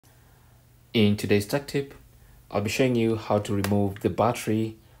In today's tech tip, I'll be showing you how to remove the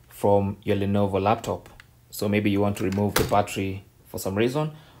battery from your Lenovo laptop. So maybe you want to remove the battery for some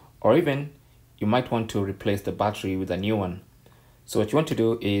reason, or even you might want to replace the battery with a new one. So what you want to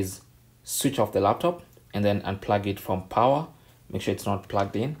do is switch off the laptop and then unplug it from power. Make sure it's not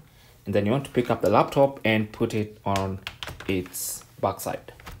plugged in. And then you want to pick up the laptop and put it on its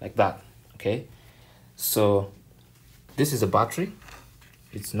backside like that. Okay. So this is a battery.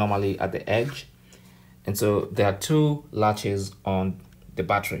 It's normally at the edge. And so there are two latches on the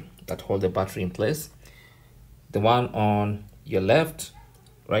battery that hold the battery in place. The one on your left,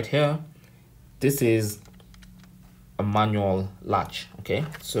 right here, this is a manual latch. Okay,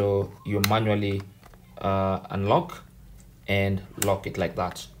 so you manually unlock and lock it like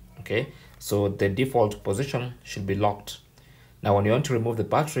that. Okay, so the default position should be locked. Now when you want to remove the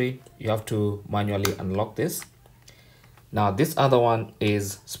battery, you have to manually unlock this. Now this other one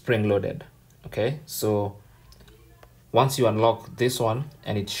is spring loaded. Okay, so once you unlock this one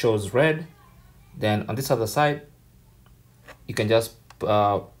and it shows red, then on this other side you can just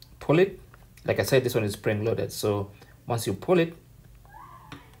pull it. Like I said, this one is spring loaded, so once you pull it,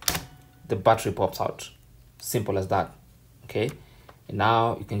 the battery pops out. Simple as that. Okay, and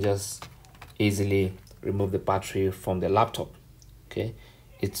now you can just easily remove the battery from the laptop. Okay,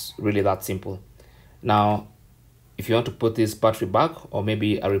 it's really that simple. Now if you want to put this battery back, or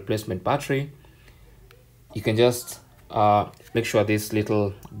maybe a replacement battery, you can just make sure these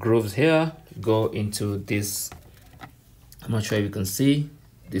little grooves here go into this. I'm not sure if you can see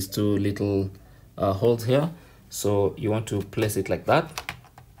these two little holes here. So you want to place it like that.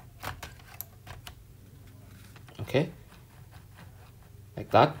 Okay,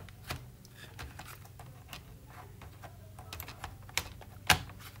 like that.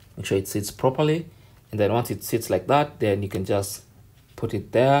 Make sure it sits properly. And then once it sits like that, then you can just put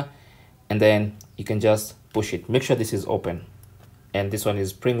it there and then you can just push it. Make sure this is open, and this one is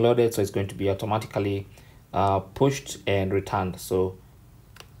spring loaded, so it's going to be automatically pushed and returned. So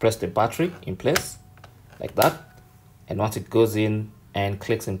press the battery in place like that, and once it goes in and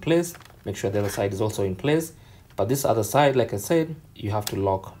clicks in place, make sure the other side is also in place. But this other side, like I said, you have to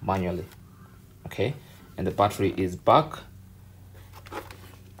lock manually. Okay, and the battery is back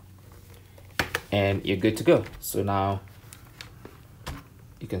and you're good to go. So now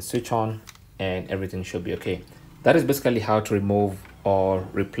you can switch on and everything should be okay. That is basically how to remove or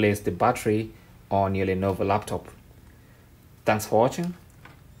replace the battery on your Lenovo laptop. Thanks for watching.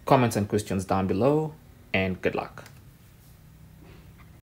 Comments and questions down below, and good luck.